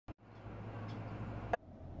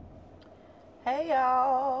Hey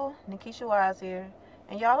y'all, Nikisha Wise here.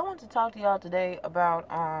 And y'all, I want to talk to y'all today about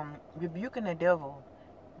rebuking the devil,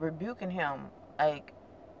 rebuking him. Like,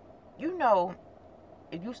 you know,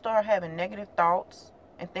 if you start having negative thoughts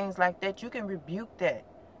and things like that, you can rebuke that.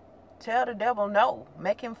 Tell the devil no,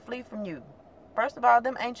 make him flee from you. First of all,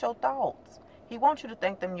 them ain't your thoughts. He wants you to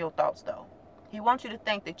think them your thoughts though. He wants you to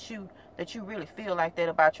think that you really feel like that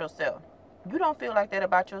about yourself. You don't feel like that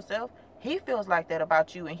about yourself. He feels like that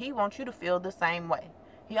about you, and he wants you to feel the same way.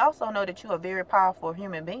 He also know that you're a very powerful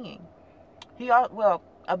human being.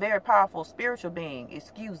 A very powerful spiritual being,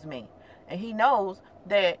 excuse me. And he knows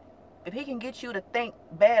that if he can get you to think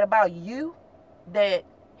bad about you, that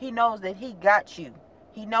he knows that he got you.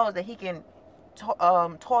 He knows that he can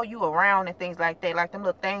toy you around and things like that, like them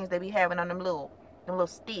little things they be having on them little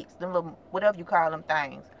sticks, them little whatever you call them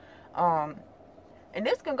things. Um, and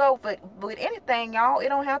this can go with anything, y'all. It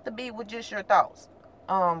don't have to be with just your thoughts.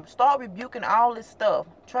 Start rebuking all this stuff.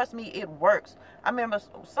 Trust me, it works. I remember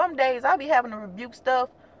some days I be having to rebuke stuff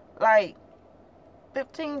like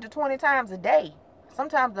 15 to 20 times a day.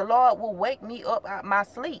 Sometimes the Lord will wake me up out my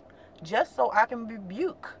sleep just so I can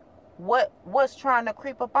rebuke what's trying to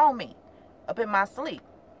creep up on me up in my sleep.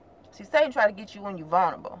 See, Satan try to get you when you're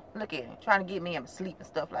vulnerable. Look at him, trying to get me in my sleep and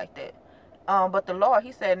stuff like that. But the Lord,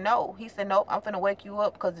 he said no. He said, nope, I'm finna wake you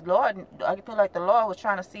up, because the Lord, I feel like the Lord was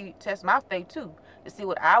trying to test my faith too, to see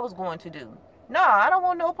what I was going to do. No, I don't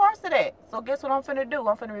want no parts of that. So guess what I'm finna do?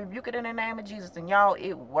 I'm finna rebuke it in the name of Jesus. And y'all,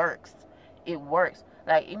 it works. It works.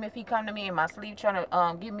 Like, even if he come to me in my sleep trying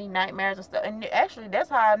to give me nightmares and stuff. And actually, that's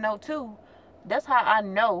how I know too. That's how I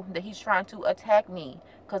know that he's trying to attack me.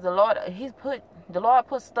 Because the Lord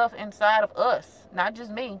put stuff inside of us, not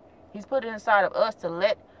just me. He's put it inside of us to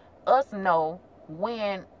let us know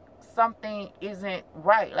when something isn't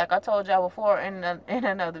right, like I told y'all before in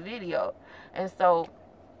another video. And so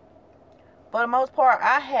for the most part,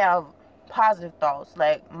 I have positive thoughts.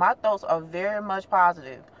 Like, my thoughts are very much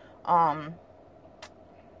positive.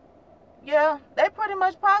 Yeah, they pretty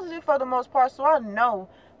much positive for the most part. So I know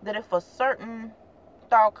that if a certain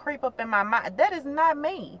thought creep up in my mind, that is not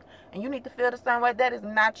me. And you need to feel the same way. That is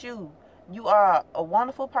not you. You are a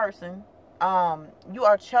wonderful person. You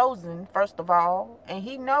are chosen, first of all, and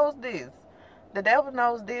he knows this. The devil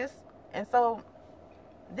knows this. And so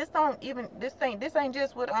this ain't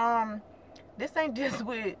just with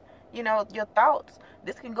your thoughts.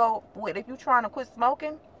 This can go with, if you're trying to quit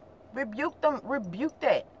smoking, rebuke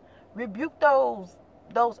that. Rebuke those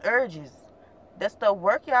urges. That's the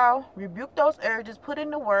work, y'all. Rebuke those urges, put in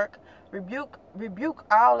the work. Rebuke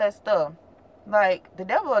all that stuff. Like, the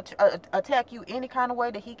devil will attack you any kind of way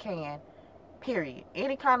that he can. Period.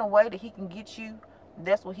 Any kind of way that he can get you,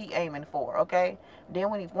 that's what he aiming for, okay?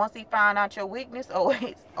 Then once he find out your weakness,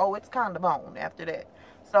 it's kind of on after that.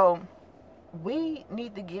 So we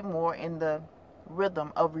need to get more in the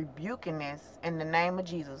rhythm of rebuking this in the name of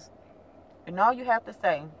Jesus. And all you have to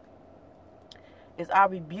say is, I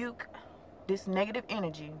rebuke this negative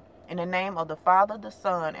energy in the name of the Father, the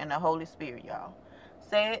Son, and the Holy Spirit, y'all.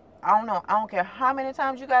 Say it. I don't care how many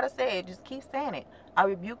times you gotta say it. Just keep saying it. I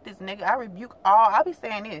rebuke this negative. I be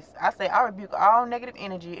saying this. I rebuke all negative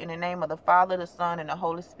energy in the name of the Father, the Son, and the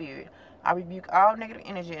Holy Spirit. I rebuke all negative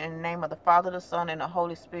energy in the name of the Father, the Son, and the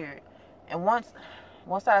Holy Spirit. And once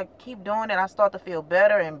I keep doing it, I start to feel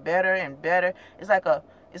better and better and better. It's like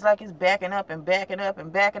it's backing up and backing up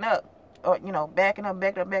and backing up. Or, backing up,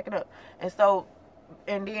 backing up, backing up.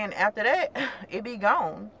 And then after that, it be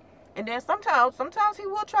gone. And then sometimes he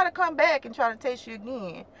will try to come back and try to test you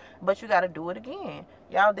again. But you got to do it again.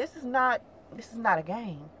 Y'all, this is not a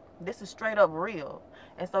game. This is straight up real.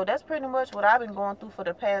 And so that's pretty much what I've been going through for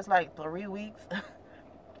the past, like, 3 weeks.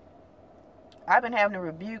 I've been having to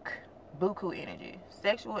rebuke buku energy.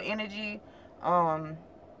 Sexual energy. What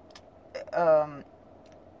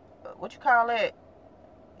you call it?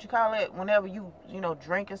 Whenever you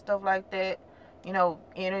drink and stuff like that.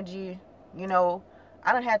 Energy.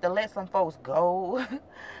 I done had to let some folks go.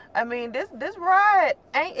 I mean, this ride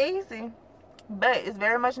ain't easy, but it's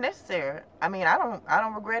very much necessary. I mean, I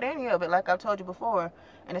don't regret any of it, like I told you before.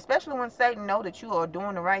 And especially when Satan know that you are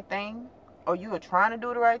doing the right thing, or you are trying to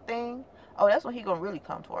do the right thing. Oh, that's when he gonna really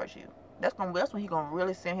come towards you. That's when he gonna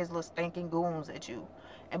really send his little stinking goons at you.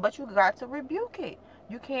 But you got to rebuke it.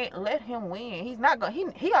 You can't let him win. He's not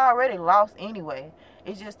gonna. He already lost anyway.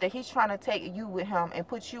 It's just that he's trying to take you with him and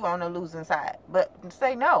put you on the losing side. But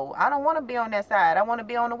say no. I don't want to be on that side. I want to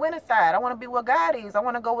be on the winning side. I want to be where God is. I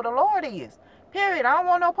want to go where the Lord is. Period. I don't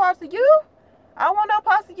want no parts of you. I don't want no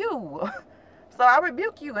parts of you. So I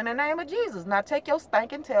rebuke you in the name of Jesus. Now take your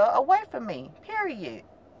stinking tail away from me. Period.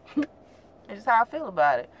 It's just how I feel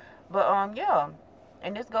about it. But yeah.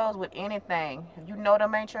 And this goes with anything. If you know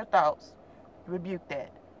them ain't your thoughts, rebuke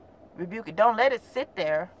that. Rebuke it. Don't let it sit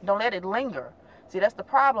there. Don't let it linger. See, that's the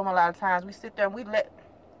problem a lot of times. We sit there and we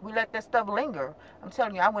let that stuff linger. I'm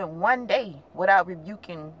telling you, I went one day without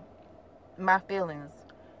rebuking my feelings.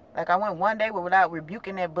 Like I went one day without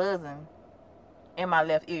rebuking that buzzing in my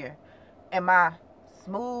left ear. And my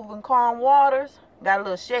smooth and calm waters got a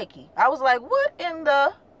little shaky. I was like, what in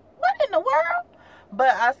the world?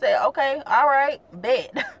 But I said, okay, all right,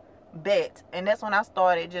 bet. Bet. And that's when I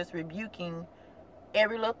started just rebuking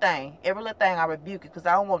every little thing. Every little thing I rebuke it because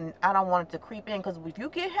I don't want it to creep in. Because if you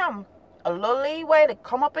give him a little leeway to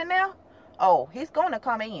come up in there, oh, he's going to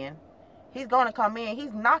come in. He's going to come in.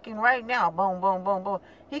 He's knocking right now. Boom, boom, boom, boom.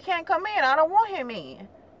 He can't come in. I don't want him in.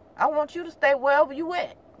 I want you to stay wherever you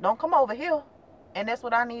at. Don't come over here. And that's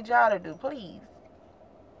what I need y'all to do. Please.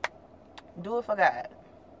 Do it for God.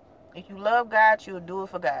 If you love God, you'll do it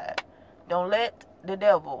for God. Don't let the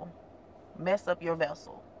devil mess up your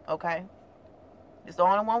vessel. Okay? It's the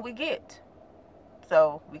only one we get.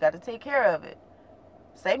 So, we got to take care of it.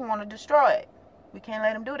 Satan want to destroy it. We can't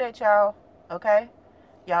let him do that, y'all. Okay?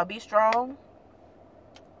 Y'all be strong.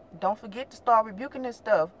 Don't forget to start rebuking this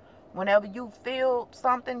stuff. Whenever you feel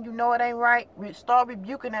something, you know it ain't right, start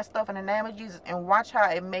rebuking that stuff in the name of Jesus and watch how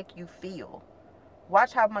it make you feel.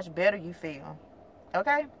 Watch how much better you feel.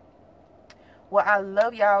 Okay? Well, I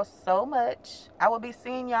love y'all so much. I will be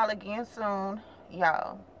seeing y'all again soon.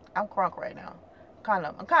 Y'all, I'm crunk right now.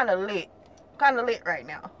 I'm kind of lit. Kind of lit right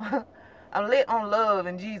now. I'm lit on love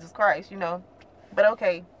and Jesus Christ, you know. But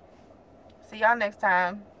okay. See y'all next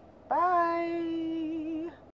time. Bye.